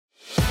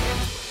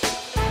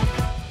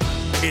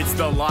It's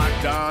the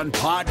Locked On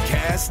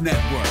Podcast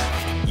Network,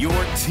 your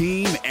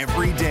team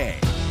every day.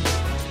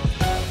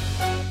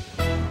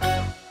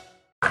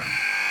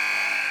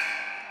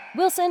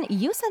 Wilson,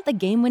 you sent the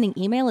game-winning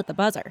email at the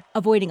buzzer,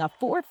 avoiding a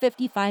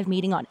 4:55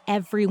 meeting on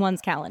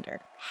everyone's calendar.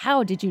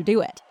 How did you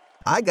do it?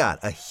 I got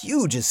a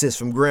huge assist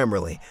from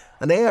Grammarly,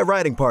 an AI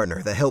writing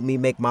partner that helped me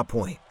make my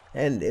point.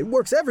 And it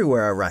works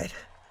everywhere I write.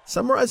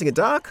 Summarizing a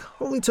doc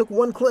only took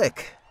one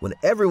click. When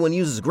everyone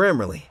uses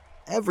Grammarly,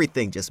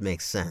 everything just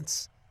makes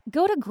sense.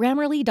 Go to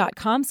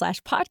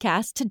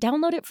Grammarly.com/podcast to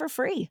download it for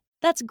free.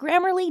 That's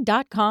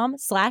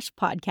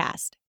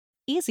Grammarly.com/podcast.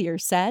 Easier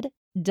said,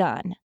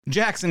 done.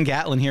 Jackson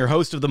Gatlin here,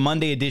 host of the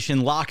Monday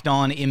edition Locked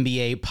On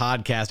NBA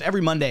podcast.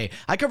 Every Monday,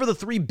 I cover the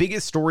three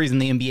biggest stories in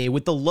the NBA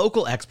with the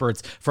local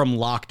experts from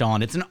Locked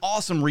On. It's an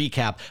awesome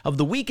recap of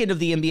the weekend of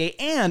the NBA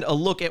and a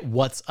look at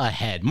what's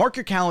ahead. Mark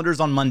your calendars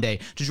on Monday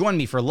to join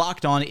me for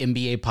Locked On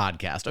NBA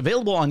podcast,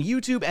 available on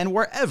YouTube and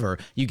wherever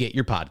you get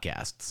your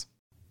podcasts.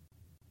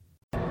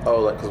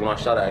 Because when I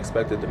shot, I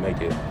expected to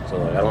make it.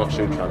 So, I don't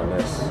shoot trying to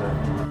miss.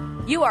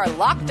 You are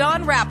Locked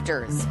On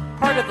Raptors,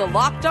 part of the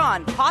Locked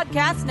On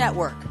Podcast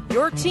Network,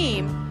 your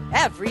team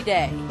every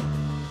day.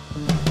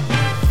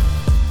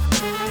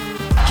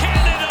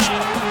 Canada,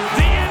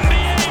 the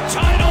NBA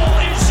title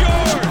is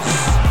yours.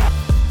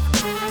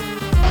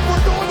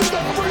 We're going to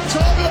the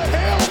overtime of the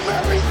Hail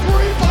Mary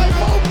 3 by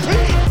Mo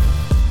Pete.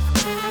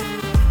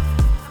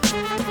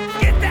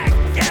 Get that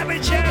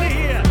garbage out of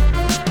here.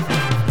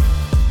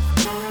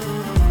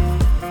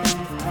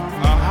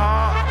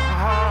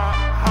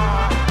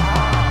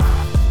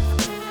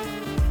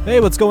 Hey,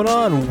 what's going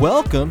on?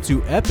 Welcome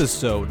to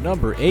episode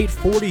number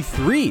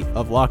 843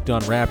 of Locked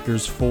On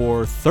Raptors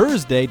for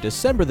Thursday,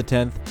 December the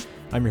 10th.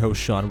 I'm your host,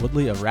 Sean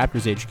Woodley of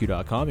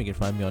RaptorsHQ.com. You can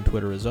find me on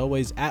Twitter as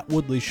always, at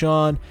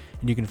WoodleySean,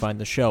 and you can find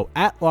the show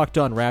at Locked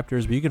On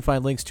Raptors, but you can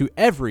find links to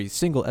every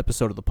single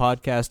episode of the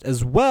podcast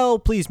as well.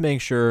 Please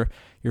make sure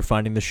you're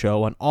finding the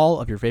show on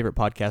all of your favorite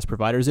podcast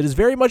providers. It is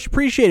very much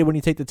appreciated when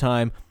you take the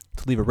time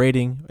to leave a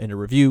rating and a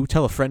review.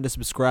 Tell a friend to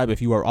subscribe if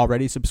you are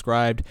already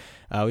subscribed.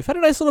 We've had a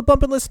nice little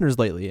bump in listeners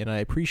lately, and I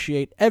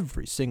appreciate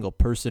every single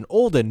person,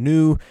 old and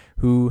new,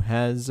 who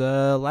has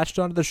latched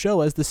onto the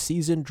show as the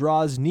season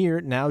draws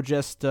near. Now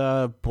just,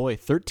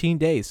 13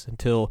 days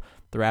until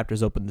the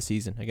Raptors open the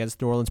season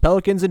against New Orleans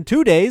Pelicans in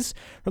 2 days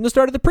from the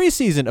start of the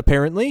preseason,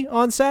 apparently,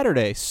 on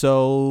Saturday.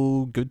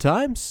 So, good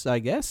times, I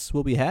guess,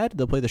 will be had.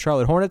 They'll play the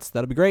Charlotte Hornets.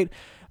 That'll be great.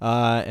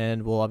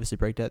 And we'll obviously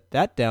break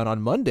that down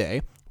on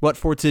Monday. But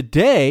for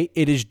today,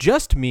 it is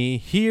just me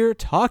here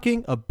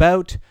talking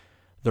about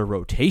the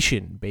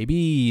rotation,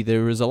 baby.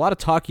 There was a lot of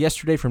talk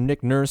yesterday from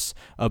Nick Nurse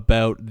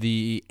about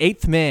the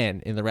eighth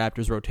man in the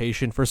Raptors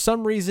rotation. For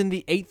some reason,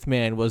 the eighth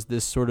man was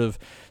this sort of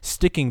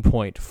sticking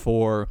point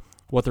for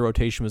what the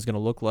rotation was going to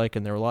look like,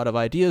 and there were a lot of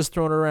ideas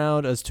thrown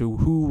around as to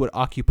who would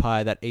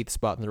occupy that eighth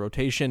spot in the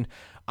rotation.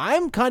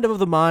 I'm kind of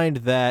the mind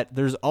that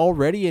there's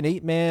already an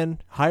eight-man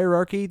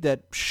hierarchy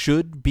that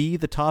should be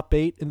the top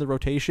eight in the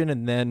rotation,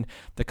 and then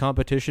the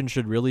competition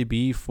should really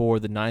be for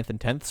the 9th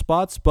and 10th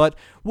spots, but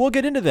we'll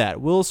get into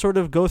that. We'll sort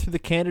of go through the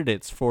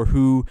candidates for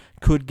who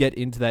could get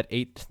into that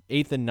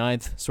 8th and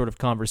 9th sort of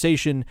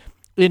conversation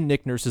in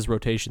Nick Nurse's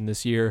rotation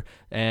this year,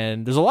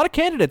 and there's a lot of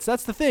candidates.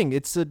 That's the thing.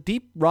 It's a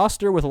deep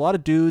roster with a lot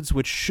of dudes,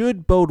 which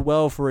should bode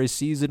well for a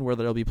season where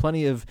there'll be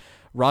plenty of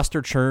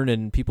roster churn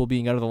and people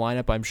being out of the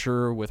lineup, I'm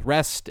sure, with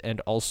rest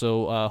and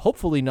also,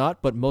 hopefully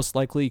not, but most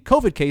likely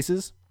COVID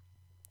cases.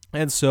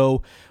 And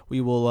so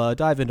we will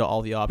dive into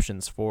all the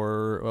options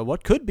for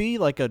what could be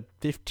like a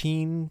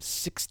 15,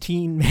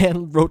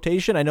 16-man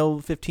rotation. I know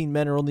 15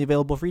 men are only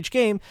available for each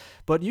game,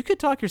 but you could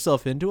talk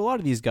yourself into a lot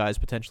of these guys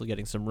potentially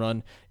getting some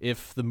run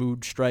if the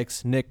mood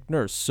strikes Nick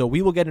Nurse. So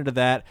we will get into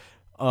that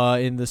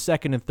in the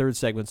second and third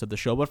segments of the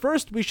show. But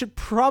first, we should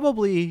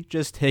probably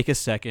just take a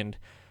second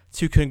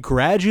to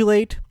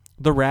congratulate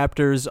the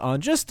Raptors on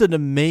just an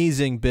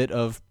amazing bit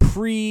of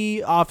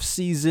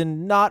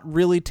pre-off-season, not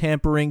really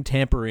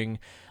tampering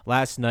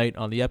last night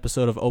on the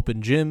episode of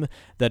Open Gym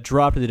that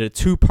dropped. They did a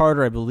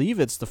two-parter. I believe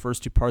it's the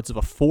first two parts of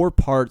a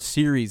four-part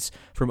series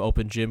from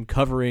Open Gym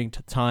covering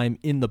time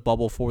in the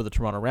bubble for the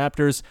Toronto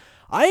Raptors.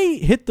 I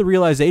hit the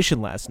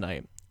realization last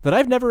night that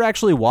I've never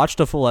actually watched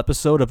a full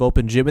episode of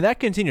Open Gym, and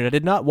that continued. I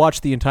did not watch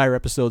the entire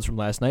episodes from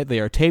last night. They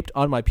are taped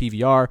on my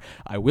PVR.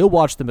 I will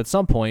watch them at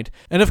some point.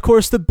 And of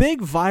course, the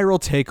big viral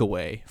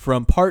takeaway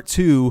from part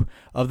 2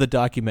 of the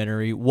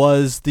documentary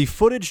was the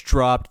footage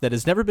dropped that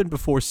has never been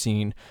before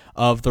seen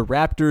of the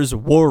Raptors'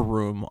 war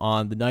room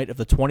on the night of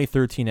the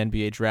 2013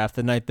 NBA draft,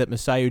 the night that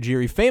Masai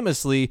Ujiri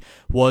famously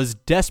was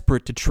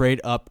desperate to trade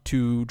up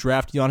to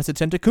draft Giannis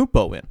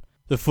Antetokounmpo in.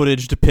 The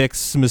footage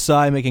depicts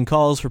Masai making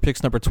calls for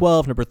picks number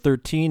 12, number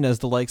 13, as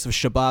the likes of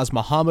Shabazz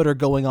Muhammad are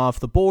going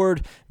off the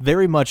board.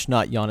 Very much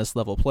not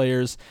Giannis-level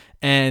players.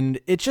 And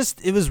it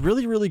was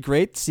really, really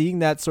great seeing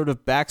that sort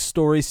of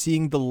backstory,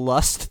 seeing the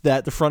lust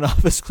that the front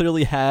office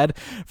clearly had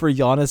for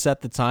Giannis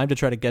at the time to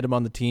try to get him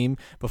on the team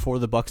before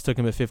the Bucks took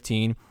him at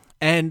 15.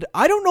 And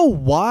I don't know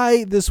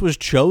why this was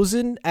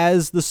chosen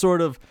as the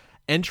sort of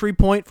entry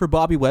point for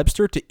Bobby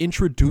Webster, to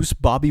introduce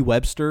Bobby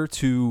Webster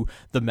to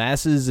the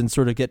masses and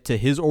sort of get to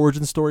his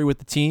origin story with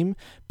the team.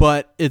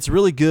 But it's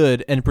really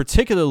good, and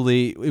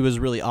particularly it was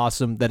really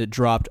awesome that it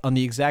dropped on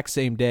the exact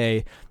same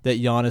day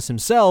that Giannis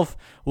himself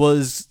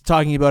was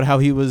talking about how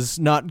he was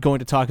not going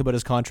to talk about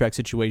his contract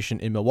situation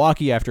in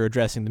Milwaukee after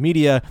addressing the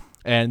media,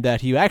 and that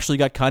he actually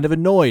got kind of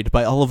annoyed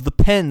by all of the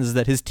pens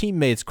that his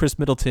teammates Chris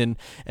Middleton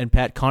and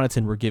Pat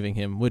Connaughton were giving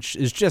him, which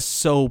is just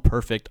so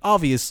perfect.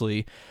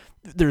 Obviously,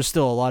 there's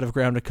still a lot of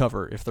ground to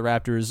cover if the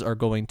Raptors are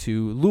going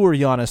to lure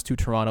Giannis to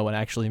Toronto and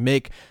actually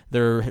make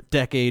their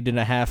decade and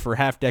a half or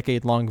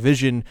half-decade long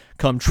vision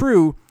come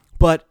true.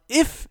 But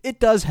if it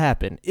does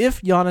happen,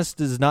 if Giannis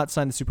does not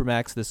sign the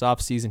Supermax this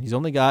offseason, he's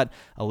only got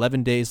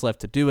 11 days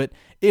left to do it.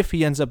 If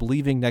he ends up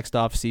leaving next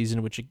offseason,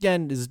 which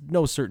again is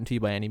no certainty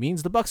by any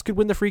means, the Bucks could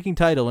win the freaking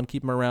title and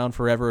keep him around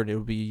forever, and it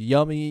would be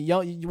yummy,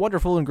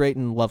 wonderful and great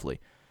and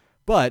lovely.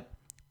 But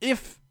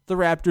if the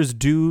Raptors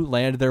do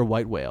land their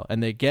white whale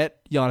and they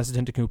get Giannis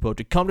Antetokounmpo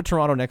to come to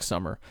Toronto next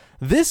summer,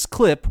 this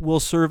clip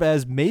will serve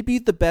as maybe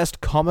the best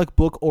comic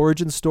book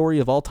origin story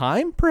of all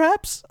time,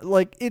 perhaps?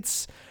 Like,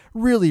 it's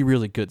really,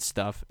 really good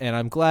stuff, and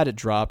I'm glad it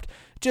dropped.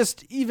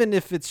 Just even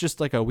if it's just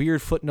like a weird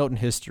footnote in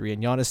history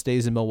and Giannis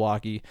stays in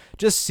Milwaukee,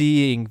 just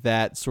seeing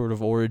that sort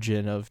of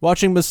origin of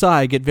watching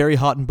Masai get very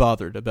hot and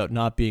bothered about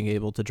not being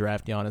able to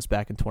draft Giannis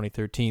back in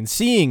 2013,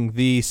 seeing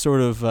the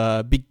sort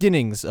of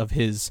beginnings of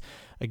his,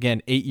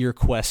 again, 8-year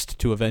quest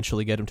to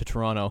eventually get him to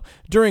Toronto,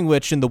 during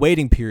which, in the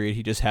waiting period,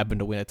 he just happened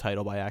to win a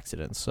title by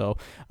accident. So,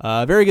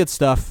 very good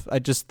stuff. I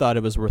just thought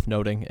it was worth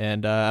noting,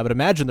 and I would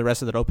imagine the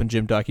rest of that Open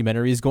Gym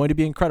documentary is going to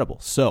be incredible.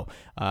 So,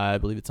 I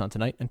believe it's on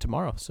tonight and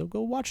tomorrow, so go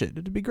watch it.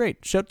 It'd be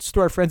great. Shouts to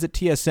our friends at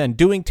TSN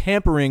doing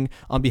tampering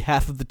on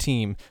behalf of the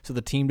team, so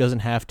the team doesn't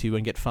have to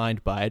and get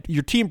fined by it.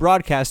 Your team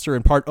broadcaster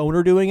and part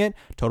owner doing it,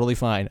 totally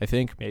fine, I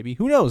think. Maybe.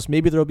 Who knows?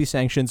 Maybe there'll be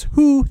sanctions.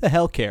 Who the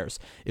hell cares?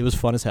 It was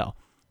fun as hell.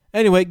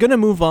 Anyway, going to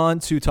move on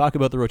to talk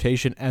about the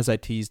rotation as I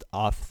teased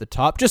off the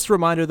top. Just a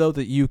reminder, though,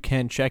 that you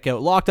can check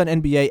out Locked On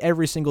NBA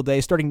every single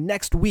day. Starting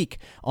next week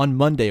on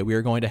Monday, we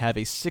are going to have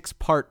a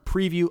 6-part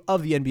preview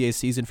of the NBA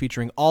season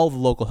featuring all the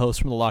local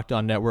hosts from the Locked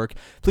On Network.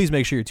 Please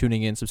make sure you're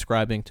tuning in,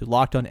 subscribing to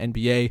Locked On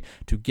NBA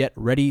to get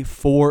ready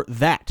for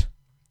that.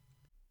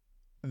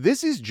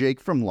 This is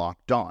Jake from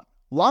Locked On.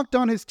 Locked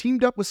On has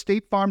teamed up with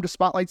State Farm to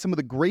spotlight some of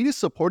the greatest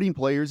supporting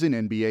players in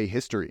NBA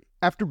history.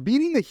 After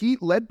beating the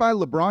Heat led by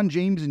LeBron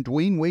James and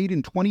Dwayne Wade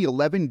in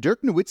 2011,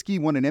 Dirk Nowitzki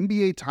won an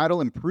NBA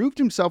title and proved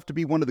himself to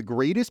be one of the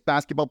greatest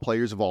basketball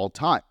players of all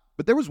time.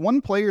 But there was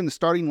one player in the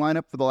starting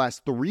lineup for the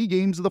last 3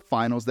 games of the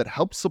finals that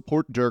helped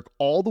support Dirk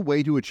all the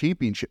way to a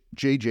championship,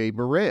 JJ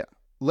Barea.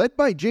 Led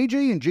by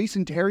JJ and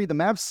Jason Terry, the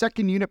Mavs'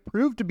 second unit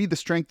proved to be the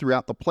strength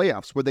throughout the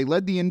playoffs, where they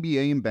led the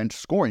NBA in bench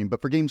scoring.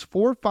 But for games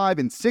 4, 5,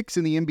 and 6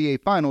 in the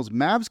NBA Finals,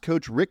 Mavs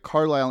coach Rick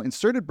Carlisle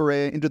inserted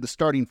Barea into the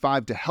starting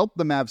 5 to help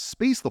the Mavs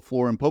space the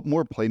floor and put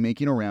more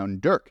playmaking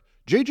around Dirk.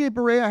 JJ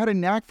Barea had a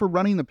knack for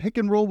running the pick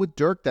and roll with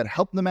Dirk that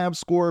helped the Mavs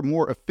score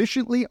more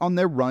efficiently on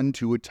their run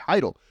to a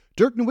title.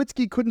 Dirk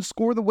Nowitzki couldn't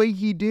score the way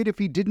he did if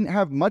he didn't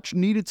have much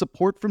needed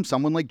support from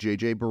someone like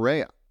JJ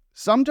Barea.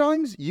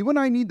 Sometimes you and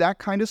I need that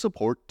kind of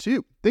support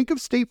too. Think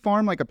of State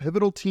Farm like a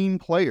pivotal team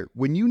player.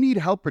 When you need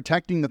help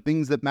protecting the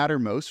things that matter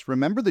most,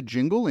 remember the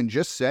jingle and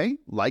just say,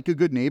 like a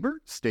good neighbor,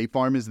 State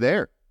Farm is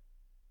there.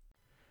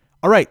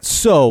 All right,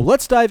 so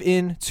let's dive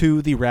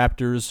into the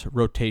Raptors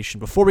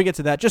rotation. Before we get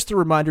to that, just a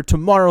reminder,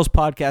 tomorrow's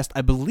podcast,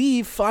 I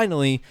believe,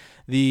 finally,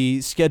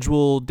 the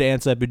scheduled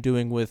dance I've been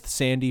doing with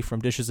Sandy from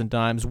Dishes and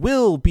Dimes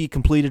will be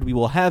completed. We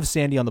will have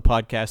Sandy on the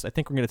podcast. I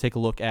think we're going to take a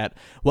look at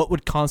what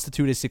would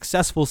constitute a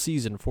successful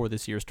season for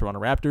this year's Toronto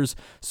Raptors,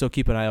 so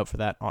keep an eye out for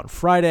that on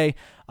Friday.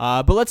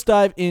 But let's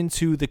dive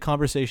into the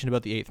conversation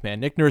about the 8th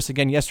man. Nick Nurse,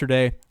 again,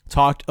 yesterday,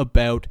 talked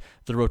about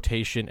the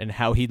rotation and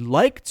how he'd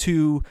like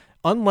to,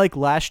 unlike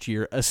last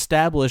year,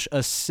 establish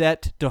a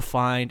set,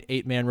 defined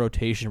 8-man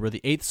rotation where the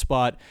 8th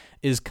spot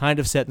is kind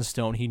of set in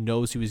stone. He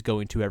knows who he's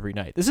going to every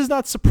night. This is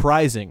not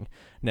surprising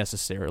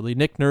necessarily.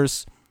 Nick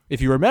Nurse,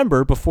 if you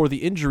remember, before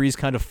the injuries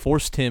kind of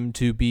forced him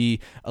to be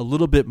a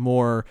little bit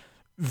more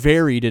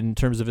varied in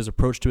terms of his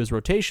approach to his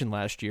rotation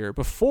last year.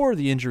 Before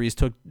the injuries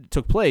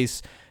took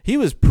place, he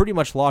was pretty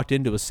much locked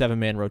into a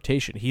 7-man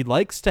rotation. He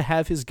likes to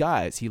have his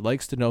guys. He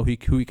likes to know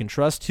who he can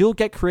trust. He'll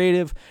get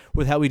creative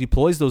with how he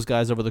deploys those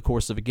guys over the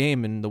course of a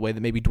game in the way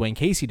that maybe Dwayne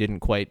Casey didn't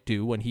quite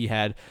do when he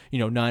had,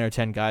 9 or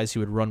 10 guys he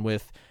would run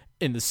with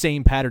in the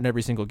same pattern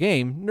every single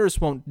game.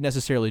 Nurse won't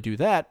necessarily do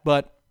that,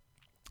 but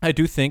I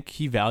do think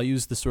he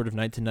values the sort of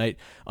night-to-night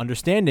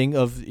understanding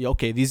of,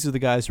 okay, these are the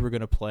guys who are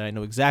going to play. I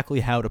know exactly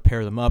how to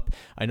pair them up.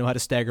 I know how to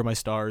stagger my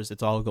stars.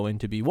 It's all going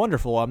to be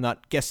wonderful. I'm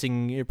not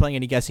playing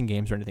any guessing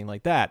games or anything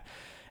like that.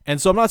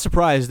 And so I'm not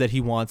surprised that he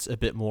wants a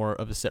bit more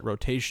of a set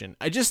rotation.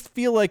 I just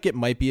feel like it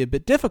might be a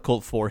bit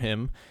difficult for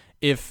him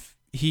if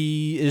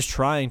he is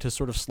trying to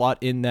sort of slot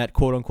in that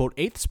quote-unquote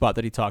 8th spot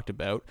that he talked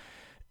about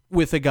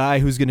with a guy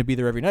who's going to be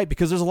there every night,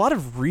 because there's a lot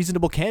of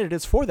reasonable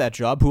candidates for that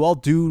job who all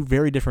do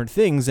very different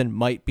things and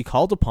might be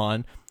called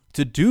upon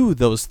to do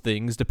those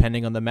things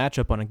depending on the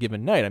matchup on a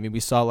given night. I mean, we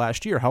saw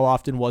last year, how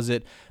often was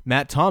it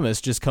Matt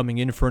Thomas just coming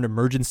in for an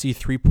emergency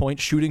 3-point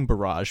shooting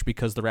barrage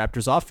because the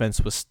Raptors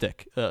offense was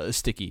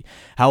sticky?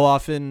 How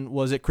often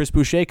was it Chris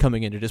Boucher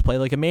coming in to just play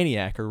like a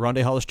maniac, or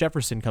Rondae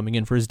Hollis-Jefferson coming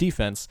in for his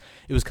defense?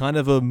 It was kind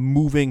of a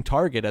moving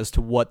target as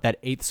to what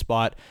that 8th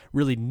spot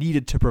really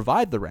needed to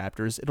provide the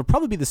Raptors. It'll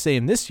probably be the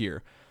same this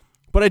year.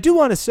 But I do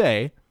want to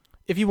say,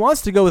 if he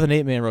wants to go with an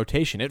 8-man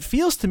rotation, it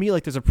feels to me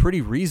like there's a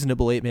pretty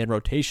reasonable 8-man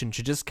rotation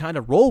to just kind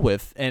of roll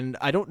with, and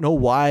I don't know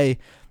why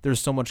there's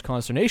so much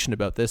consternation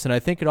about this, and I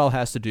think it all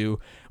has to do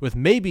with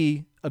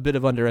maybe a bit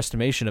of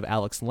underestimation of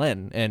Alex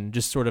Len and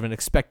just sort of an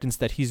expectance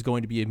that he's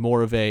going to be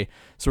more of a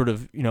sort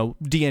of,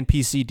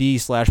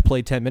 DNPCD /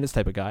 play 10 minutes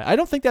type of guy. I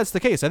don't think that's the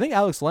case. I think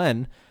Alex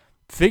Len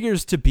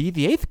figures to be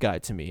the 8th guy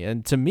to me,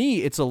 and to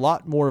me, it's a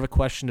lot more of a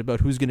question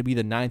about who's going to be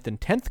the 9th and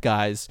 10th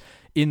guys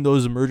in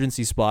those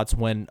emergency spots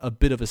when a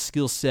bit of a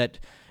skill set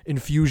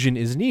infusion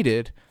is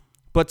needed.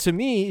 But to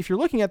me, if you're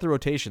looking at the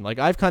rotation, like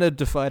I've kind of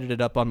divided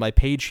it up on my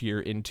page here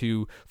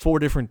into 4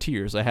 different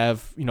tiers. I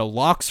have,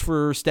 locks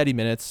for steady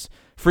minutes,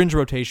 fringe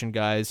rotation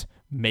guys,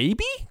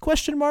 maybe ?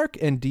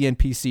 And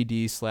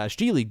DNPCD /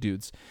 G League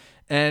dudes.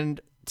 And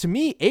to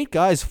me, 8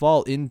 guys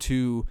fall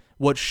into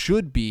what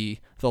should be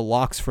the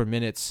locks for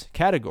minutes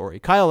category.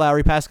 Kyle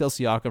Lowry, Pascal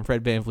Siakam,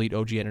 Fred VanVleet,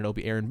 OG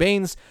Anunoby, Aaron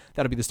Baines.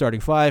 That'll be the starting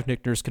 5.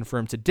 Nick Nurse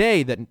confirmed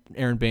today that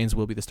Aaron Baines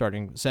will be the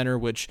starting center,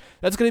 which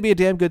that's going to be a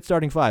damn good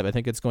starting 5. I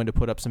think it's going to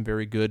put up some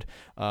very good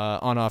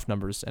on-off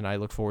numbers, and I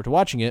look forward to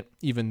watching it,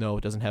 even though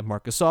it doesn't have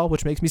Marc Gasol,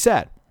 which makes me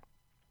sad.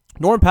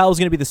 Norman Powell is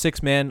going to be the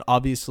 6th man.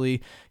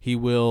 Obviously, he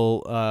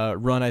will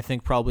run, I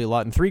think, probably a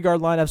lot in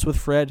 3-guard lineups with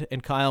Fred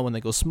and Kyle when they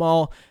go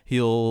small.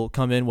 He'll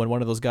come in when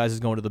one of those guys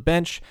is going to the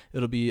bench.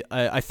 It'll be,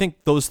 I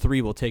think those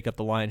 3 will take up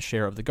the lion's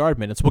share of the guard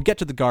minutes. We'll get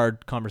to the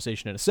guard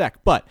conversation in a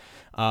sec, but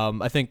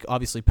I think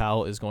obviously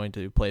Powell is going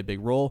to play a big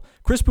role.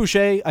 Chris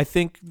Boucher, I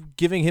think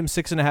giving him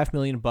 $6.5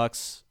 million,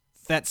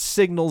 that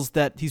signals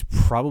that he's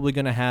probably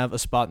going to have a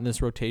spot in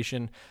this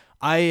rotation.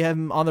 I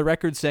am on the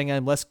record saying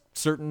I'm less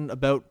certain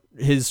about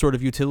his sort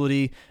of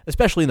utility,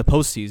 especially in the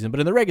postseason.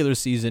 But in the regular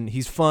season,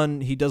 he's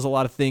fun. He does a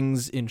lot of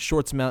things in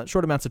short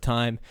amounts of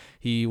time.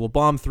 He will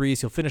bomb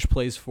threes. He'll finish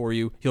plays for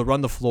you. He'll run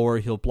the floor.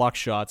 He'll block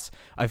shots.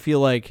 I feel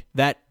like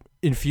that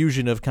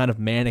infusion of kind of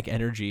manic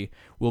energy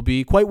will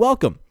be quite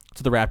welcome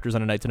to the Raptors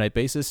on a night-to-night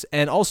basis.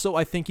 And also,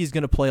 I think he's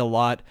going to play a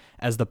lot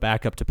as the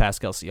backup to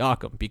Pascal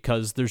Siakam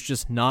because there's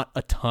just not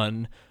a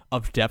ton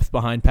of depth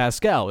behind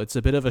Pascal. It's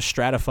a bit of a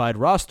stratified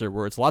roster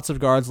where it's lots of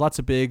guards, lots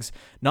of bigs,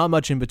 not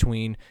much in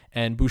between,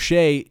 and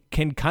Boucher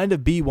can kind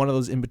of be one of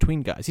those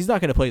in-between guys. He's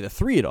not going to play the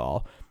 3 at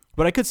all,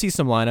 but I could see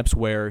some lineups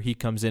where he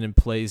comes in and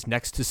plays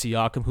next to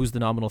Siakam, who's the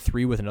nominal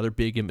 3 with another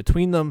big in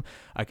between them.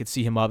 I could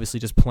see him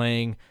obviously just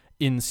playing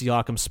in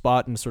Siakam's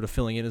spot and sort of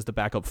filling in as the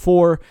backup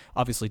 4,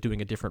 obviously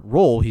doing a different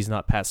role. He's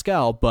not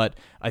Pascal, but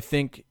I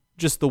think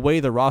just the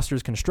way the roster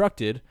is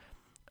constructed,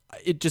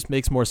 it just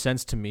makes more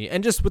sense to me.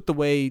 And just with the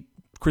way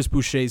Chris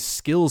Boucher's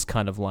skills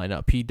kind of line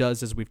up. He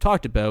does, as we've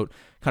talked about,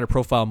 kind of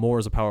profile more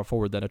as a power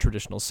forward than a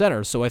traditional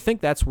center. So I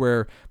think that's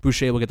where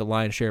Boucher will get the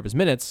lion's share of his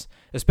minutes,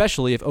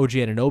 especially if OG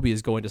Anunoby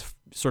is going to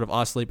sort of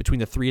oscillate between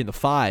the 3 and the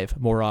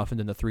 5 more often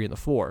than the 3 and the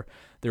 4.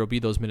 There will be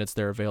those minutes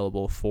there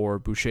available for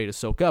Boucher to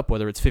soak up,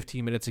 whether it's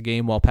 15 minutes a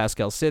game while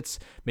Pascal sits.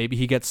 Maybe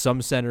he gets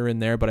some center in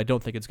there, but I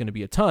don't think it's going to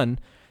be a ton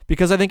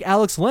because I think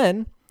Alex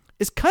Len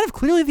is kind of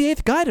clearly the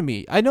 8th guy to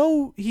me. I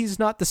know he's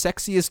not the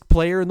sexiest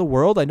player in the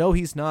world. I know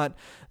he's not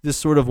this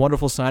sort of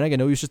wonderful signing. I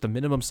know he's just a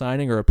minimum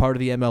signing or a part of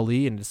the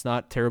MLE, and it's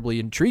not terribly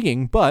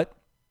intriguing, but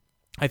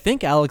I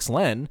think Alex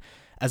Len,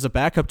 as a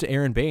backup to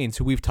Aaron Baines,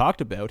 who we've talked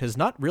about, has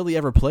not really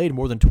ever played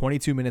more than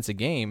 22 minutes a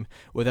game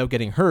without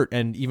getting hurt,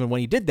 and even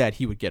when he did that,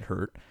 he would get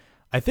hurt.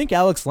 I think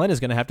Alex Len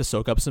is going to have to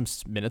soak up some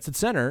minutes at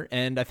center,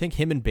 and I think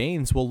him and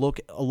Baines will look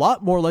a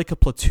lot more like a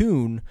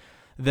platoon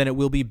than it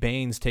will be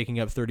Baines taking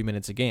up 30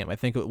 minutes a game. I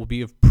think it will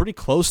be pretty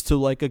close to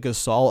like a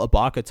Gasol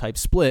Ibaka type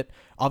split.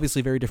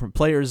 Obviously very different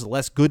players,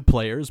 less good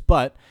players,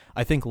 but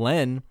I think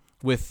Len,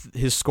 with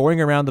his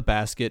scoring around the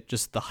basket,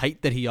 just the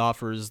height that he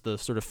offers, the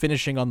sort of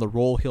finishing on the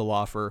roll he'll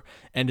offer,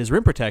 and his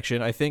rim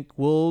protection, I think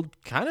will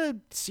kind of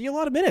see a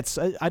lot of minutes.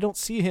 I don't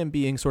see him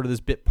being sort of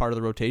this bit part of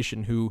the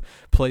rotation who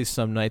plays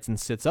some nights and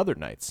sits other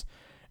nights.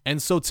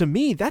 And so to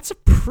me, that's a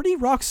pretty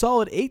rock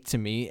solid 8 to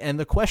me, and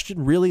the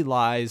question really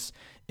lies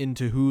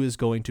into who is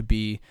going to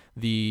be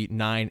the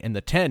 9 and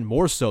the 10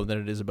 more so than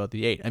it is about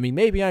the 8. I mean,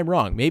 maybe I'm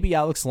wrong. Maybe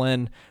Alex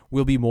Len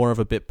will be more of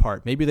a bit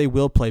part. Maybe they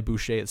will play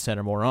Boucher at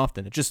center more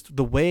often. It's just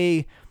the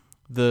way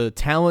the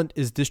talent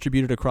is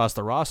distributed across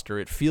the roster,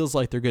 it feels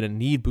like they're going to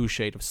need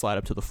Boucher to slide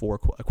up to the 4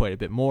 quite a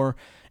bit more.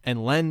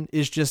 And Len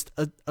is just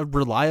a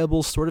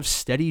reliable sort of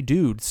steady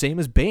dude, same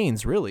as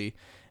Baines, really.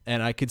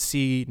 And I could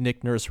see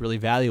Nick Nurse really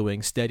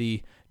valuing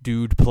steady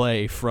dude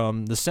play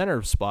from the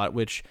center spot,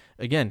 which,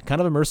 again,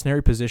 kind of a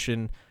mercenary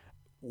position.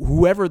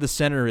 Whoever the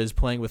center is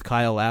playing with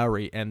Kyle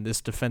Lowry and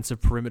this defensive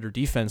perimeter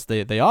defense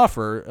they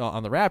offer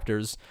on the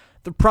Raptors,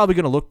 they're probably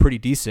going to look pretty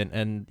decent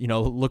and,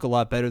 look a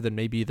lot better than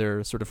maybe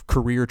their sort of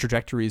career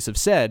trajectories have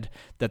said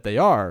that they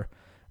are.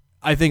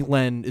 I think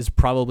Len is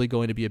probably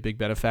going to be a big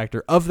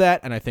benefactor of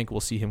that, and I think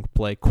we'll see him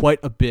play quite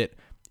a bit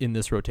in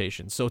this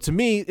rotation. So to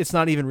me, it's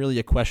not even really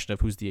a question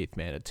of who's the eighth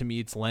man. To me,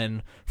 it's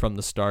Len from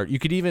the start. You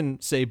could even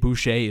say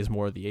Boucher is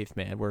more of the eighth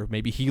man, where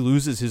maybe he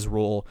loses his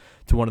role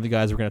to one of the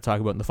guys we're going to talk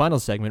about in the final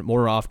segment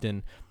more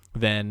often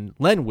than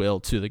Len will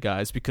to the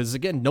guys, because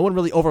again, no one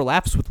really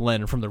overlaps with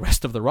Len from the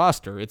rest of the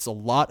roster. It's a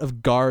lot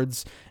of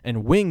guards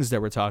and wings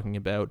that we're talking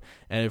about,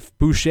 and if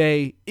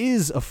Boucher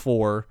is a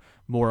 4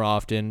 more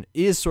often,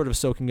 is sort of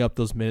soaking up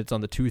those minutes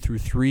on the 2 through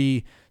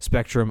 3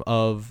 spectrum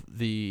of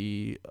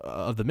the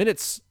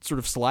minutes sort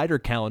of slider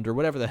calendar,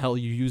 whatever the hell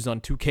you use on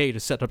 2K to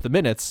set up the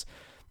minutes,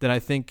 then I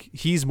think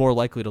he's more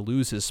likely to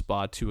lose his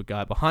spot to a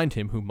guy behind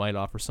him who might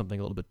offer something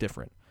a little bit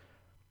different.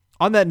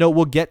 On that note,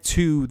 we'll get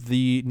to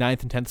the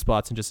 9th and 10th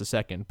spots in just a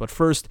second. But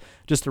first,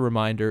 just a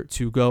reminder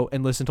to go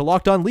and listen to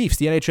Locked On Leafs.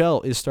 The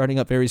NHL is starting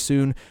up very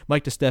soon.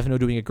 Mike DiStefano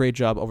doing a great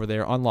job over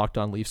there on Locked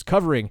On Leafs,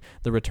 covering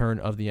the return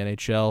of the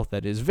NHL.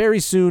 That is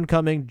very soon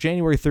coming.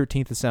 January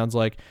 13th, it sounds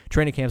like.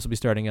 Training camps will be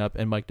starting up,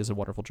 and Mike does a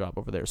wonderful job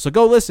over there. So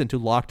go listen to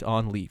Locked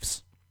On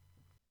Leafs.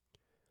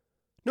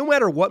 No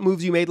matter what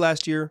moves you made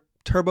last year,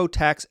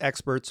 TurboTax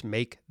experts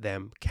make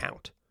them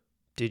count.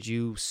 Did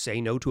you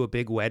say no to a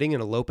big wedding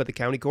and elope at the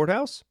county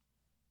courthouse?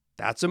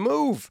 That's a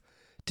move.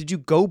 Did you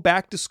go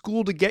back to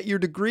school to get your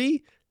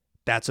degree?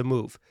 That's a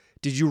move.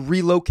 Did you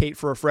relocate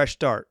for a fresh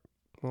start?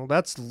 Well,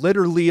 that's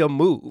literally a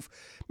move.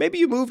 Maybe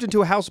you moved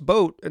into a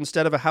houseboat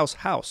instead of a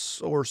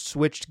house, or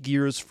switched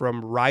gears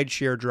from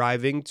rideshare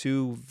driving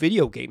to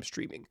video game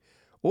streaming.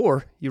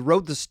 Or you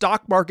rode the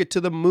stock market to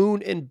the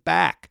moon and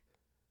back.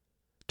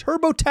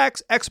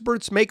 TurboTax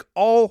experts make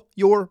all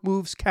your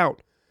moves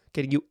count,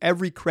 getting you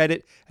every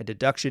credit and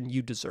deduction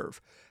you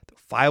deserve. They'll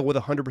file with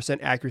 100%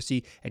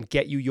 accuracy and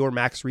get you your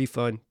max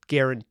refund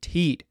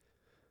guaranteed.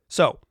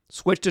 So,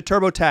 switch to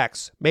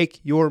TurboTax. Make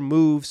your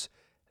moves.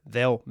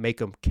 They'll make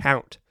them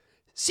count.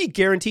 See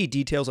guarantee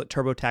details at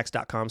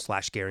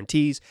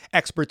turbotax.com/guarantees.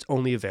 Experts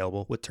only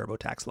available with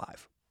TurboTax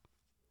Live.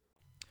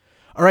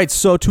 All right,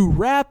 so to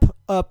wrap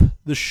up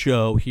the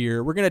show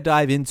here, we're going to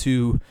dive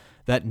into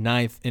that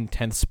 9th and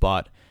 10th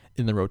spot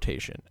in the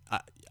rotation.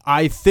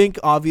 I think,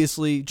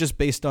 obviously, just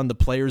based on the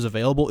players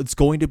available, it's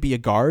going to be a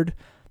guard.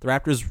 The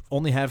Raptors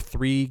only have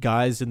 3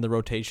 guys in the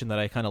rotation that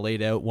I kind of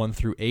laid out, 1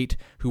 through 8,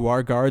 who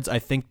are guards. I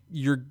think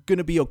you're going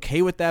to be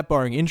okay with that,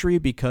 barring injury,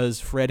 because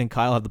Fred and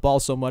Kyle have the ball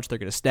so much. They're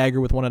going to stagger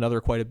with one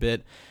another quite a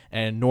bit.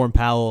 And Norm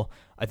Powell,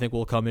 I think,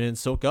 will come in and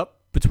soak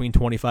up between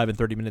 25 and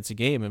 30 minutes a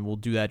game, and will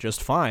do that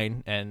just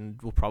fine,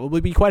 and will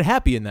probably be quite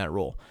happy in that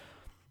role.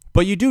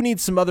 But you do need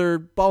some other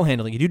ball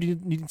handling. You do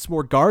need some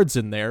more guards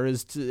in there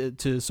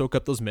to soak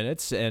up those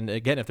minutes. And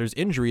again, if there's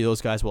injury, those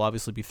guys will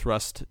obviously be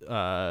thrust,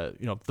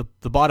 the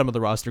bottom of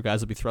the roster guys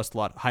will be thrust a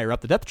lot higher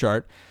up the depth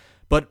chart.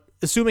 But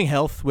assuming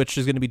health, which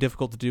is going to be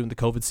difficult to do in the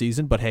COVID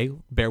season, but hey,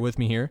 bear with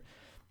me here.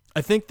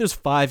 I think there's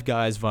 5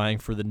 guys vying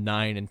for the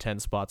 9 and 10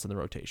 spots in the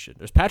rotation.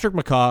 There's Patrick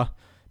McCaw,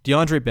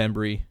 DeAndre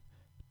Bembry,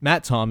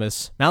 Matt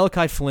Thomas,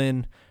 Malachi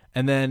Flynn,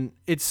 and then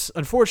it's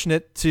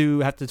unfortunate to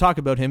have to talk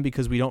about him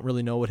because we don't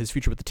really know what his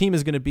future with the team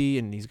is going to be,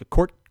 and he's got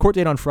court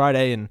date on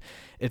Friday, and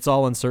it's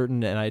all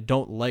uncertain, and I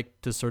don't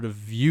like to sort of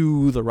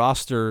view the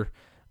roster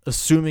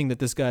assuming that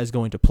this guy is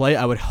going to play.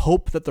 I would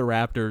hope that the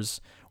Raptors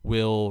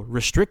will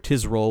restrict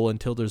his role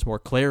until there's more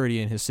clarity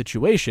in his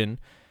situation,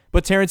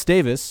 but Terrence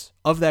Davis,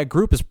 of that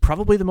group, is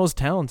probably the most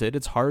talented.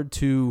 It's hard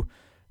to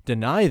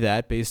deny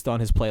that based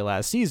on his play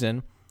last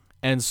season,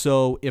 and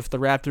so if the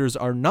Raptors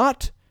are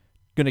not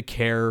going to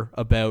care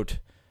about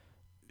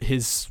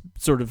his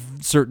sort of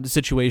certain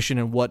situation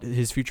and what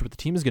his future with the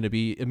team is going to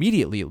be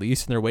immediately, at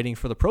least, and they're waiting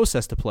for the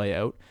process to play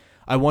out,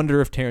 I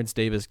wonder if Terrence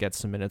Davis gets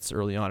some minutes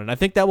early on. And I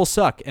think that will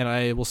suck. And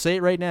I will say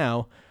it right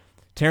now,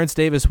 Terrence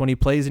Davis, when he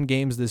plays in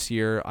games this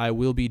year, I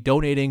will be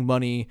donating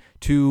money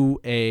to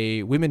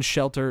a women's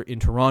shelter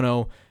in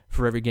Toronto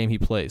for every game he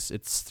plays.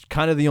 It's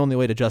kind of the only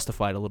way to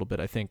justify it a little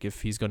bit, I think,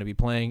 if he's going to be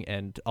playing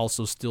and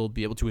also still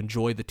be able to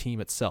enjoy the team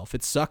itself.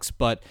 It sucks,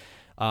 but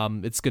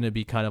it's going to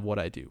be kind of what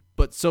I do.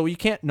 But so you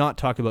can't not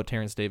talk about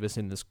Terrence Davis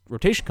in this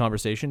rotation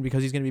conversation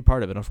because he's going to be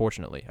part of it,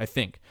 unfortunately, I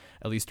think,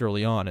 at least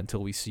early on,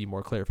 until we see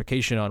more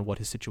clarification on what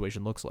his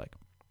situation looks like.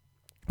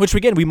 Which,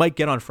 again, we might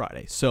get on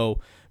Friday, so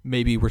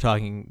maybe we're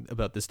talking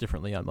about this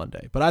differently on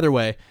Monday. But either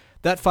way,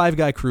 that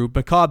 5-guy crew,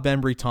 McCaw,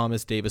 Bembry,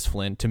 Thomas, Davis,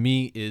 Flynn, to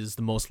me is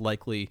the most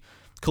likely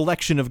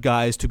collection of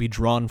guys to be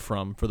drawn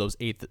from for those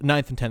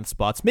 9th and 10th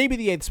spots. Maybe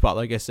the 8th spot,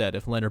 like I said,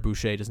 if Leonard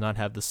Boucher does not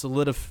have the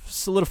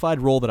solidified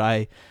role that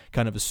I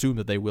kind of assume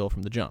that they will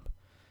from the jump.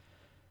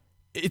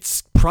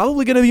 It's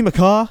probably going to be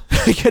McCaw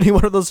getting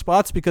one of those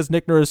spots because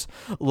Nick Nurse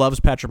loves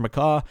Patrick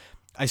McCaw.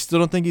 I still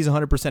don't think he's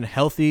 100%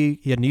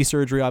 healthy. He had knee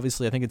surgery,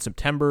 obviously, I think in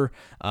September,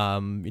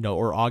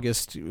 or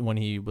August when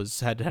he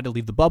had to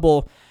leave the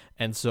bubble.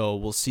 And so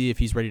we'll see if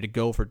he's ready to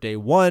go for day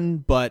one.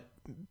 But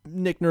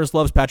Nick Nurse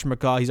loves Patrick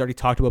McCaw. He's already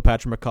talked about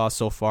Patrick McCaw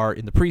so far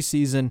in the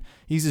preseason.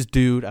 He's his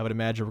dude. I would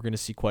imagine we're going to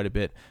see quite a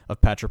bit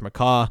of Patrick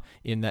McCaw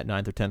in that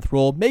 9th or 10th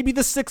role. Maybe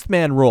the 6th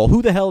man role.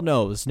 Who the hell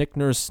knows? Nick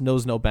Nurse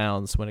knows no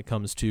bounds when it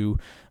comes to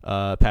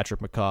Patrick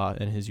McCaw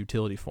and his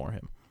utility for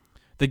him.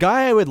 The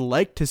guy I would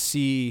like to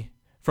see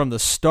from the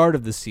start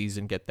of the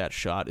season get that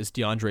shot is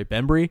DeAndre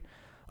Bembry.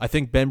 I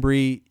think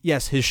Bembry,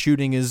 yes, his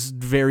shooting is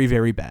very,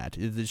 very bad.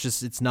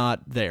 It's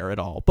not there at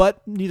all.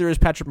 But neither is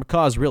Patrick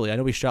McCaw's, really. I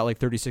know he shot like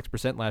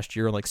 36% last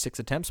year on like 6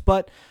 attempts,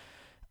 but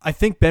I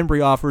think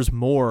Bembry offers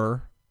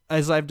more.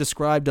 As I've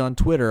described on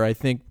Twitter, I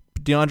think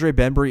DeAndre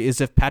Bembry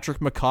is if Patrick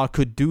McCaw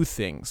could do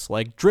things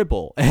like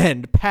dribble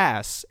and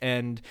pass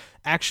and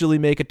actually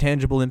make a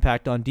tangible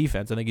impact on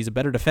defense. I think he's a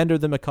better defender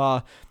than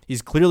McCaw.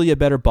 He's clearly a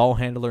better ball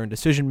handler and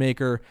decision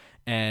maker,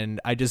 and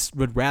I just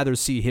would rather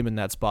see him in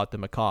that spot than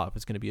McCaw if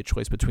it's going to be a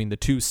choice between the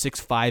two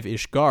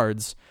 6'5"-ish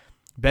guards.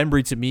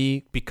 Bembry, to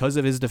me, because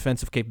of his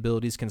defensive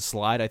capabilities, can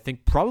slide, I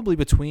think, probably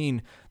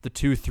between the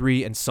 2,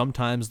 3, and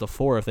sometimes the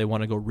 4 if they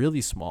want to go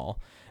really small.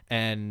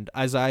 And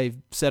as I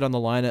said on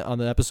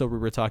the episode we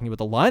were talking about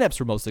the lineups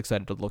we're most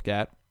excited to look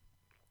at,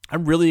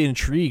 I'm really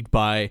intrigued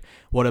by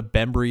what a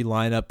Bembry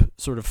lineup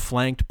sort of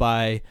flanked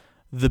by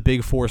the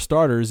big 4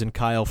 starters in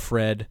Kyle,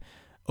 Fred,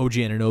 OG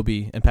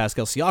Anunoby, and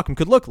Pascal Siakam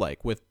could look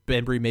like, with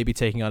Bembry maybe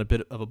taking on a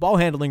bit of a ball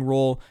handling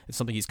role. It's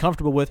something he's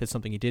comfortable with. It's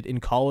something he did in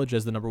college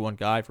as the number 1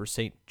 guy for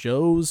St.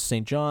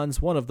 John's,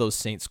 one of those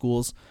Saint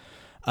schools.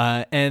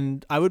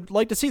 And I would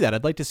like to see that.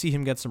 I'd like to see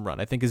him get some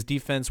run. I think his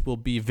defense will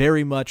be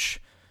very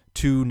much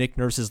to Nick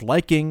Nurse's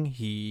liking.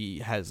 He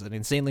has an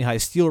insanely high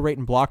steal rate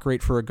and block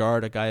rate for a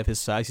guard, a guy of his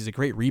size. He's a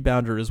great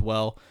rebounder as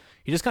well.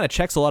 He just kind of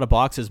checks a lot of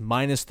boxes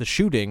minus the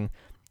shooting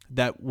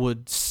that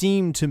would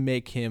seem to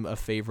make him a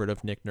favorite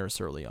of Nick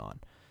Nurse early on.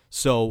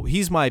 So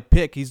he's my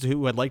pick. He's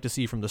who I'd like to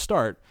see from the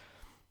start.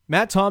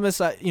 Matt Thomas,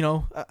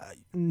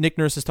 Nick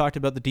Nurse has talked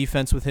about the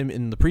defense with him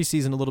in the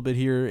preseason a little bit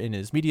here in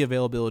his media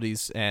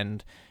availabilities.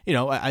 And,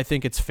 I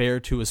think it's fair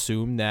to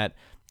assume that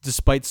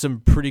despite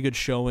some pretty good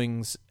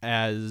showings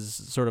as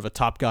sort of a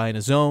top guy in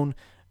his own,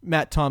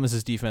 Matt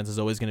Thomas's defense is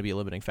always going to be a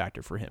limiting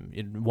factor for him.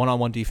 In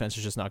one-on-one defense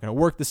is just not going to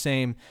work the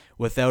same.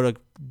 Without a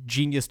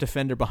genius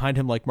defender behind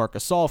him like Marc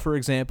Gasol, for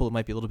example, it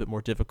might be a little bit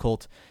more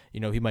difficult.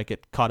 He might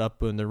get caught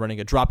up when they're running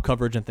a drop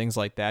coverage and things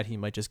like that. He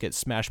might just get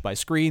smashed by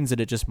screens,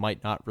 and it just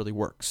might not really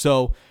work.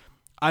 So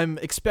I'm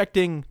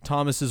expecting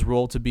Thomas's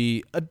role to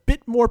be a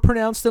bit more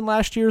pronounced than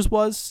last year's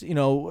was. I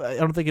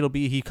don't think it'll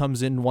be he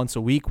comes in once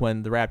a week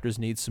when the Raptors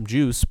need some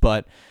juice,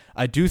 but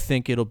I do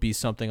think it'll be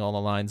something along the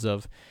lines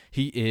of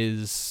he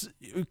is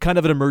kind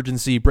of an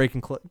emergency break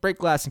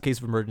glass in case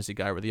of emergency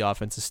guy where the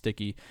offense is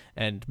sticky,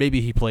 and maybe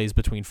he plays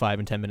between 5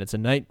 and 10 minutes a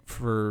night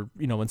for,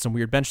 in some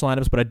weird bench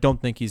lineups, but I don't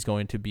think he's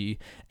going to be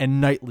a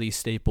nightly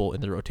staple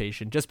in the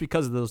rotation just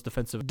because of those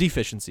defensive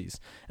deficiencies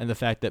and the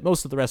fact that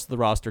most of the rest of the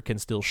roster can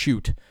still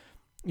shoot.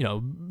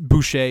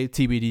 Boucher,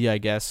 TBD, I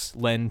guess.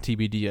 Len,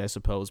 TBD, I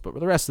suppose. But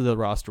the rest of the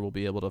roster will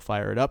be able to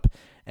fire it up.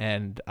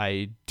 And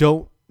I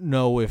don't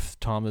know if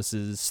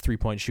Thomas's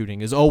three-point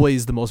shooting is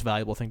always the most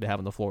valuable thing to have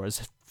on the floor,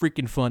 as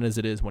freaking fun as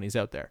it is when he's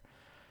out there.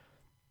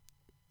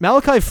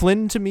 Malachi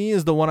Flynn, to me,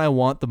 is the one I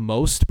want the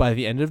most by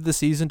the end of the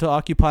season to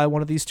occupy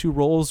one of these 2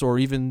 roles or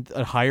even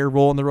a higher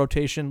role in the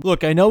rotation.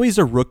 Look, I know he's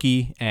a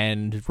rookie,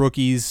 and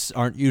rookies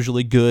aren't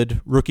usually good.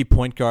 Rookie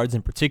point guards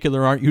in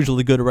particular aren't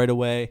usually good right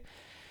away.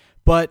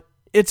 But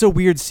it's a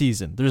weird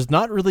season. There's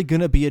not really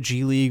going to be a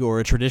G League or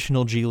a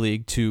traditional G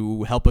League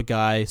to help a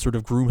guy sort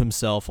of groom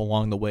himself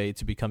along the way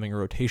to becoming a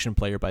rotation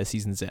player by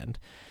season's end.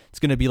 It's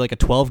going to be like a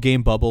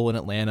 12-game bubble in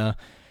Atlanta,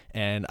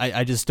 and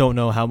I just don't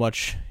know how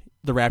much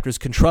the Raptors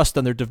can trust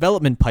on their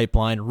development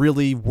pipeline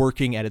really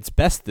working at its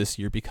best this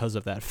year because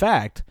of that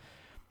fact.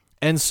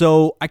 And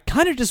so I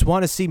kind of just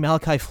want to see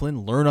Malachi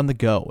Flynn learn on the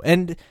go.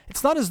 And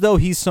it's not as though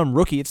he's some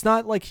rookie. It's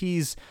not like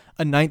he's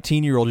a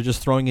 19-year-old who's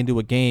just throwing into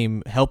a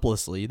game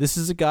helplessly. This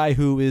is a guy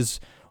who is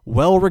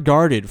well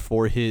regarded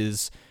for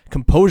his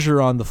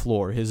composure on the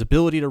floor, his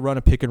ability to run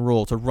a pick and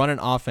roll, to run an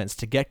offense,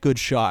 to get good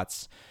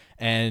shots,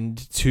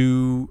 and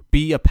to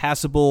be a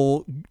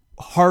passable,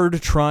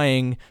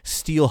 hard-trying,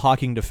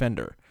 steel-hawking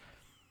defender.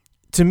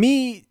 To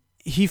me,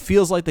 he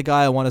feels like the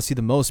guy I want to see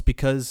the most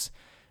because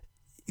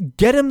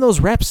get him those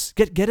reps.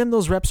 Get him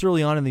those reps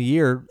early on in the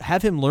year.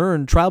 Have him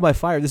learn trial by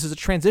fire. This is a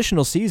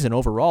transitional season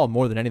overall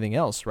more than anything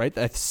else, right?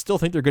 I still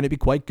think they're going to be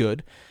quite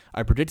good.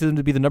 I predicted them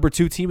to be the number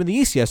 2 team in the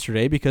East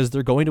yesterday because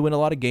they're going to win a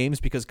lot of games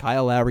because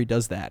Kyle Lowry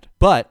does that.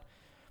 But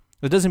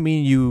that doesn't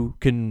mean you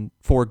can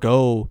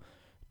forego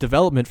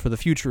development for the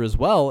future as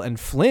well. And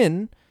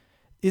Flynn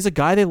is a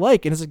guy they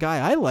like, and is a guy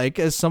I like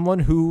as someone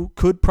who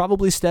could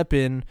probably step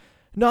in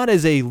not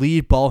as a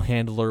lead ball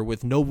handler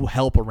with no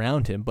help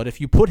around him, but if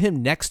you put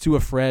him next to a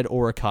Fred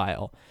or a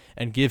Kyle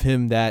and give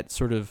him that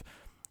sort of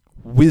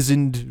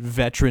wizened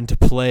veteran to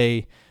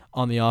play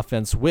on the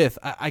offense with,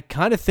 I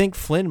kind of think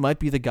Flynn might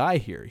be the guy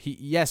here.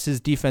 Yes,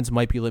 his defense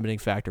might be a limiting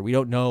factor. We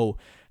don't know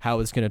how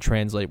it's going to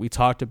translate. We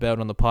talked about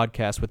on the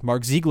podcast with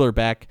Mark Ziegler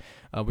back,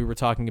 we were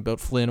talking about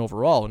Flynn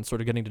overall and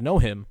sort of getting to know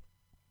him.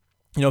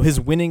 his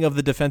winning of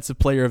the Defensive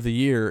Player of the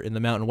Year in the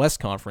Mountain West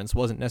Conference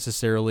wasn't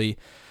necessarily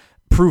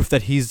proof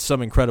that he's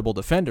some incredible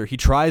defender. He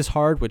tries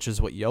hard, which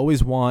is what you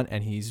always want,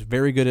 and he's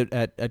very good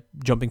at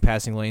jumping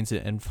passing lanes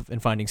and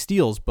finding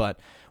steals, but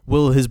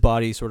will his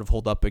body sort of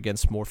hold up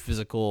against more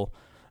physical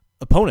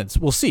opponents?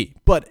 We'll see.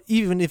 But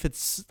even if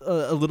it's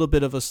a little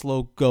bit of a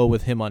slow go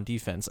with him on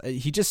defense,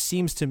 he just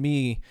seems to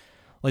me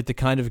like the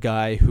kind of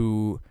guy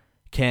who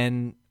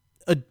can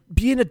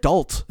be an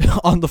adult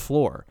on the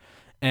floor.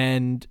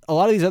 And a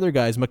lot of these other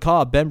guys,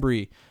 McCaw,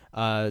 Bembry,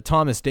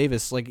 Thomas,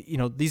 Davis,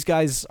 these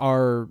guys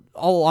are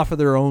all offer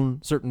their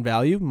own certain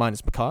value,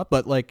 minus McCaw.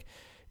 But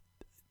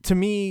to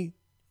me,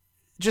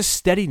 just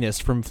steadiness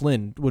from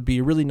Flynn would be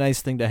a really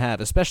nice thing to have,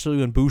 especially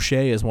when Boucher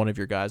is one of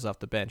your guys off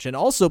the bench. And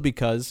also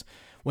because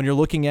when you're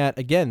looking at,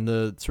 again,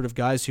 the sort of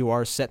guys who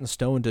are set in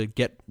stone to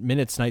get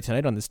minutes night to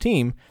night on this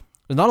team,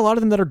 there's not a lot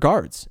of them that are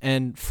guards.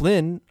 And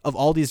Flynn, of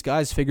all these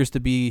guys, figures to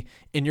be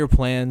in your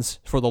plans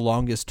for the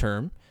longest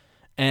term.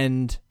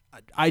 And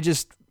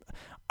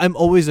I'm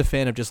always a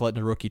fan of just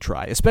letting a rookie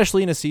try,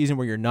 especially in a season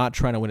where you're not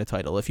trying to win a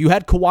title. If you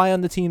had Kawhi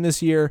on the team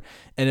this year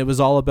and it was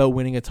all about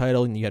winning a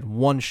title and you had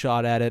one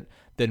shot at it,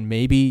 then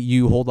maybe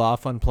you hold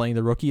off on playing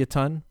the rookie a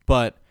ton.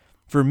 But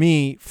for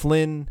me,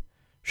 Flynn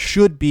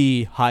should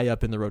be high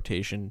up in the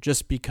rotation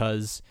just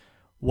because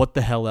what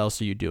the hell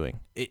else are you doing?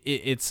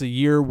 It's a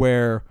year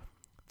where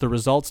the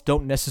results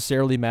don't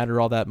necessarily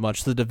matter all that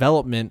much. The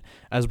development,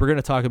 as we're going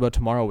to talk about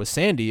tomorrow with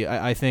Sandy,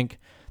 I think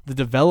the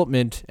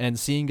development and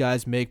seeing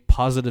guys make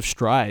positive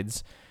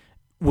strides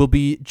will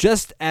be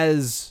just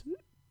as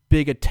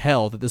big a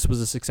tell that this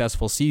was a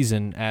successful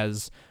season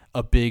as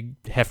a big,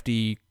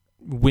 hefty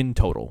win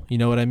total. You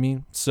know what I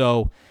mean?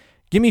 So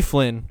give me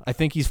Flynn. I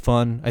think he's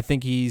fun. I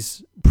think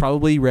he's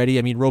probably ready.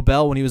 I mean,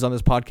 Robel, when he was on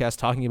this podcast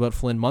talking about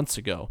Flynn months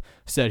ago,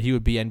 said he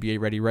would be NBA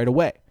ready right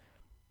away.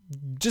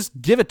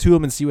 Just give it to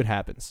him and see what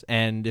happens.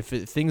 And if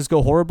things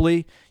go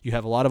horribly, you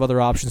have a lot of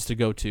other options to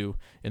go to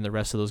in the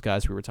rest of those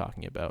guys we were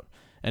talking about.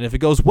 And if it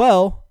goes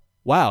well,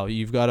 wow,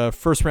 you've got a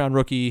first-round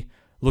rookie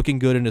looking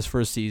good in his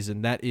first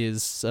season. That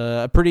is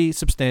a pretty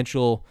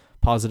substantial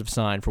positive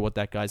sign for what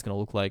that guy's going to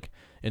look like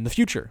in the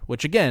future,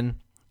 which, again,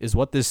 is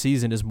what this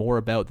season is more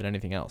about than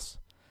anything else.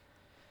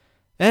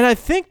 And I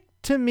think,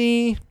 to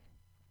me,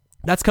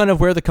 that's kind of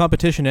where the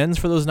competition ends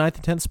for those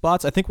 9th and 10th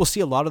spots. I think we'll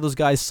see a lot of those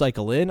guys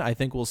cycle in. I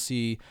think we'll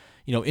see,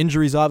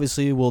 injuries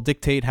obviously will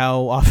dictate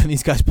how often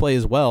these guys play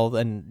as well,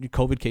 and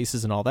COVID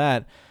cases and all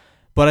that.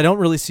 But I don't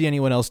really see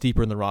anyone else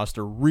deeper in the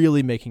roster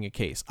really making a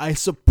case. I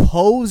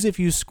suppose if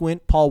you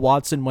squint, Paul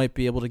Watson might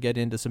be able to get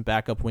into some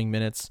backup wing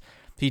minutes.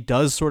 He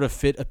does sort of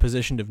fit a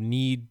position of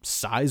need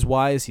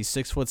size-wise. He's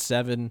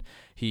 6'7".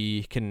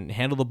 He can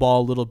handle the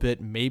ball a little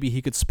bit. Maybe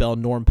he could spell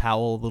Norm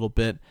Powell a little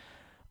bit.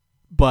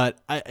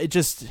 But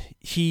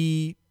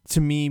he,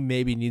 to me,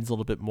 maybe needs a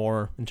little bit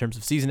more in terms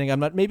of seasoning.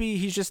 Maybe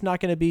he's just not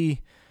going to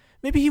be,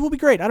 maybe he will be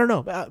great. I don't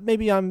know.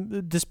 Maybe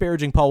I'm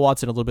disparaging Paul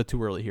Watson a little bit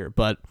too early here.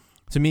 But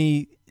to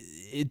me,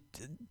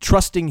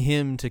 trusting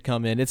him to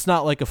come in, it's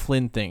not like a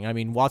Flynn thing. I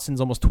mean,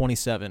 Watson's almost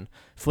 27.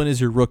 Flynn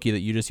is your rookie that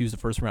you just used the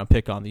first-round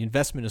pick on. The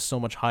investment is so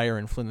much higher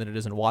in Flynn than it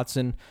is in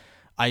Watson.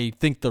 I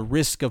think the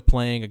risk of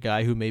playing a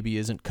guy who maybe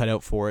isn't cut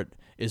out for it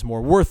is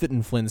more worth it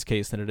in Flynn's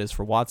case than it is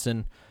for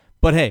Watson.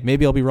 But hey,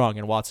 maybe I'll be wrong,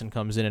 and Watson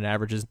comes in and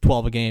averages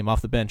 12 a game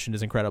off the bench and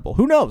is incredible.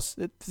 Who knows?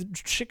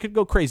 Shit could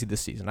go crazy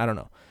this season. I don't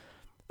know.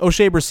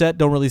 O'Shea Brissett,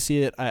 don't really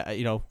see it.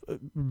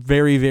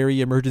 Very,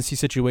 very emergency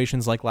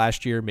situations like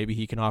last year, maybe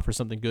he can offer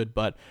something good,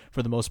 but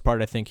for the most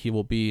part, I think he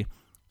will be,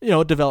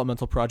 a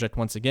developmental project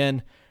once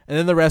again. And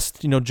then the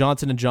rest,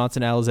 Johnson and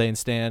Johnson, Alizé and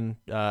Stan,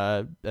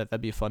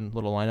 that'd be a fun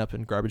little lineup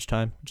in garbage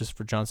time, just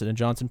for Johnson and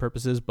Johnson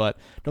purposes, but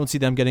don't see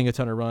them getting a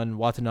ton of run.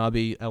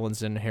 Watanabe,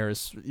 Ellenson,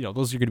 Harris,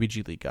 those are going to be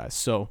G League guys.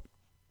 So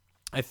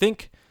I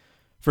think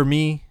for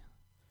me,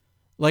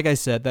 like I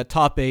said, that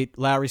top 8,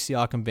 Lowry,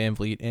 Siakam, Van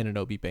Vliet,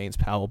 Anunoby, Baines,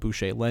 Powell,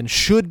 Boucher, Len,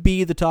 should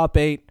be the top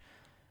 8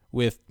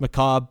 with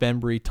McCaw,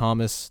 Bembry,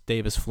 Thomas,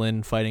 Davis,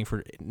 Flynn fighting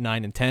for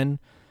 9 and 10.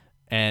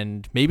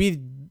 And maybe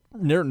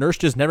Nurse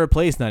just never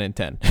plays 9 and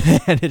 10.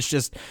 And it's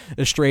just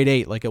a straight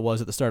 8 like it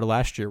was at the start of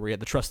last year where you had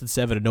the trusted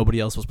 7 and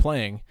nobody else was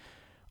playing.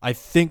 I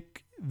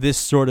think this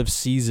sort of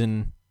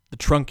season, the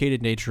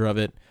truncated nature of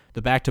it,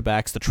 the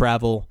back-to-backs, the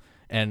travel,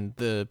 and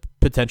the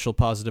potential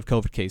positive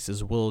COVID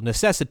cases will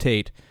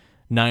necessitate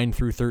 9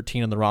 through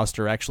 13 on the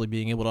roster actually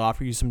being able to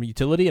offer you some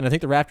utility. And I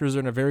think the Raptors are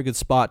in a very good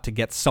spot to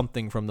get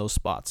something from those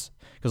spots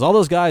because all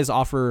those guys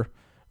offer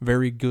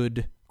very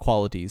good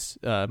qualities,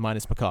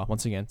 minus McCaw.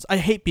 Once again, I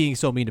hate being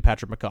so mean to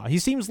Patrick McCaw. He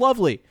seems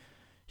lovely.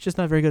 He's just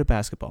not very good at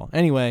basketball.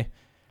 Anyway,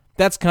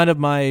 that's kind of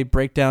my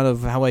breakdown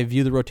of how I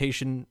view the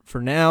rotation for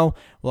now.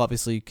 We'll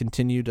obviously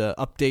continue to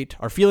update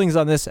our feelings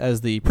on this as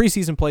the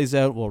preseason plays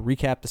out. We'll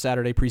recap the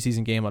Saturday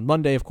preseason game on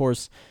Monday, of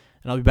course.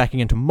 And I'll be back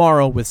again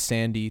tomorrow with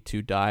Sandy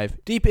to dive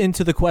deep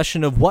into the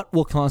question of what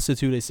will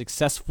constitute a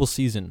successful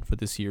season for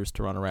this year's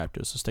Toronto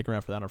Raptors. So stick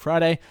around for that on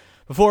Friday.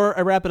 Before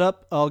I wrap it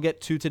up, I'll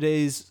get to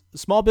today's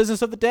small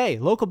business of the day,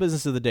 local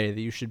business of the day that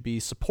you should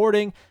be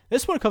supporting.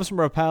 This one comes from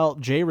our pal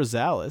Jay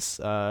Rosales,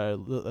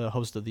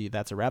 host of the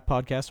That's a Rap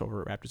podcast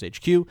over at Raptors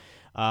HQ.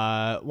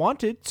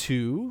 Wanted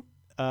to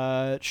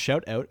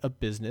shout out a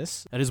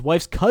business that his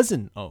wife's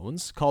cousin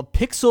owns called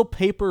Pixel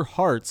Paper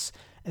Hearts.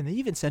 And they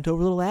even sent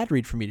over a little ad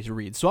read for me to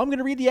read. So I'm going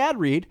to read the ad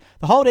read.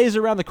 The holidays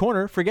are around the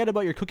corner. Forget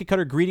about your cookie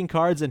cutter greeting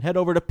cards and head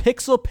over to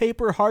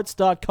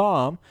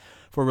pixelpaperhearts.com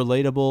for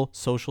relatable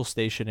social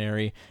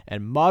stationery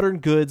and modern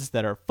goods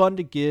that are fun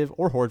to give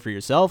or hoard for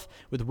yourself.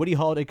 With witty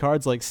holiday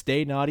cards like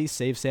Stay Naughty,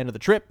 Save Santa the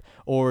Trip,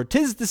 or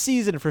 'Tis the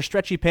Season for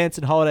Stretchy Pants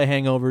and Holiday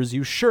Hangovers,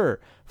 you're sure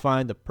to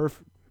find the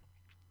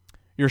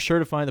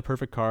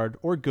perfect card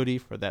or goodie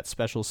for that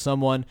special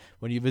someone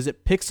when you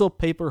visit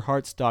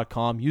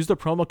pixelpaperhearts.com. Use the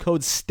promo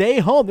code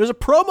STAYHOME. There's a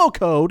promo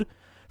code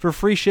for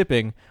free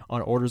shipping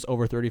on orders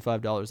over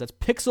 $35. That's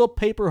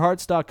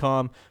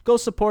pixelpaperhearts.com. Go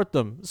support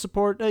them.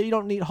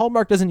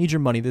 Hallmark doesn't need your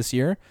money this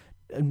year.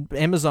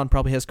 Amazon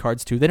probably has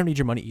cards too. They don't need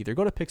your money either.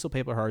 Go to Pixel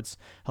Paper Hearts,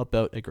 help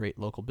out a great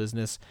local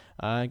business,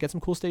 and get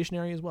some cool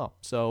stationery as well.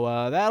 So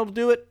that'll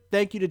do it.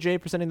 Thank you to Jay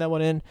for sending that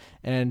one in,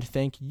 and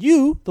thank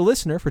you, the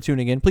listener, for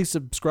tuning in. Please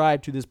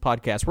subscribe to this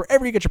podcast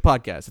wherever you get your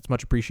podcasts. It's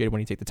much appreciated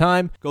when you take the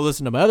time. Go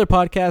listen to my other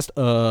podcast,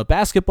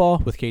 Basketball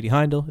with Katie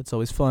Heindel. It's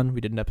always fun.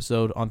 We did an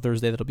episode on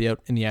Thursday that'll be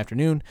out in the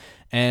afternoon,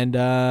 and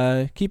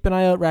keep an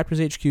eye out,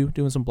 Raptors HQ,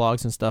 doing some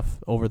blogs and stuff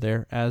over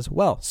there as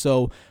well.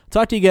 So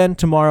talk to you again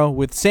tomorrow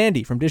with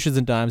Sandy from Dishes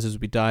and Dimes as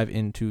we dive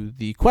into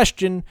the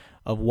question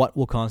of what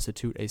will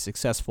constitute a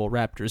successful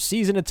Raptors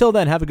season. Until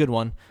then, have a good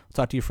one. I'll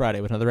talk to you Friday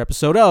with another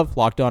episode of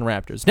Locked On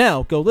Raptors.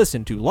 Now, go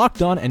listen to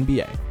Locked On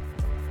NBA.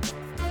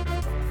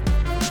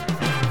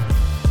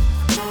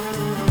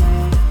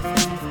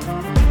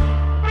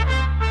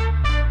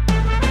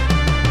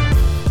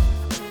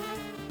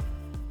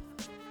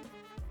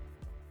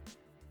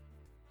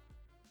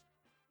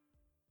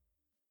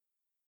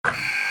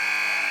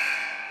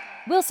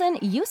 Wilson,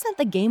 you sent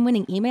the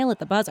game-winning email at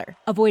the buzzer,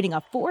 avoiding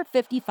a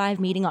 4:55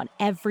 meeting on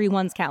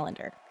everyone's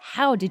calendar.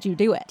 How did you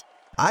do it?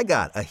 I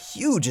got a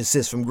huge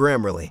assist from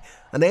Grammarly,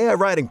 an AI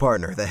writing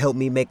partner that helped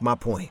me make my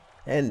point.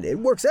 And it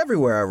works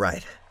everywhere I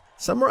write.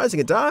 Summarizing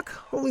a doc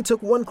only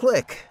took one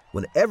click.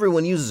 When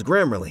everyone uses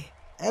Grammarly,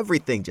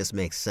 everything just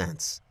makes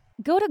sense.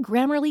 Go to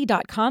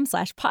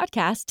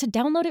Grammarly.com/podcast to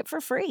download it for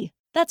free.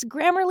 That's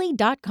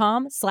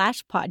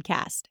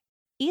Grammarly.com/podcast.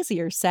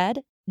 Easier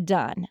said,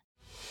 done.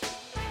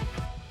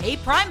 Hey,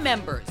 Prime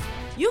members,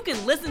 you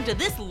can listen to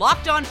this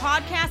Locked On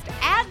podcast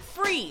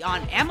ad-free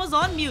on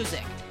Amazon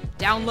Music.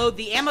 Download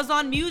the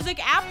Amazon Music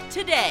app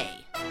today.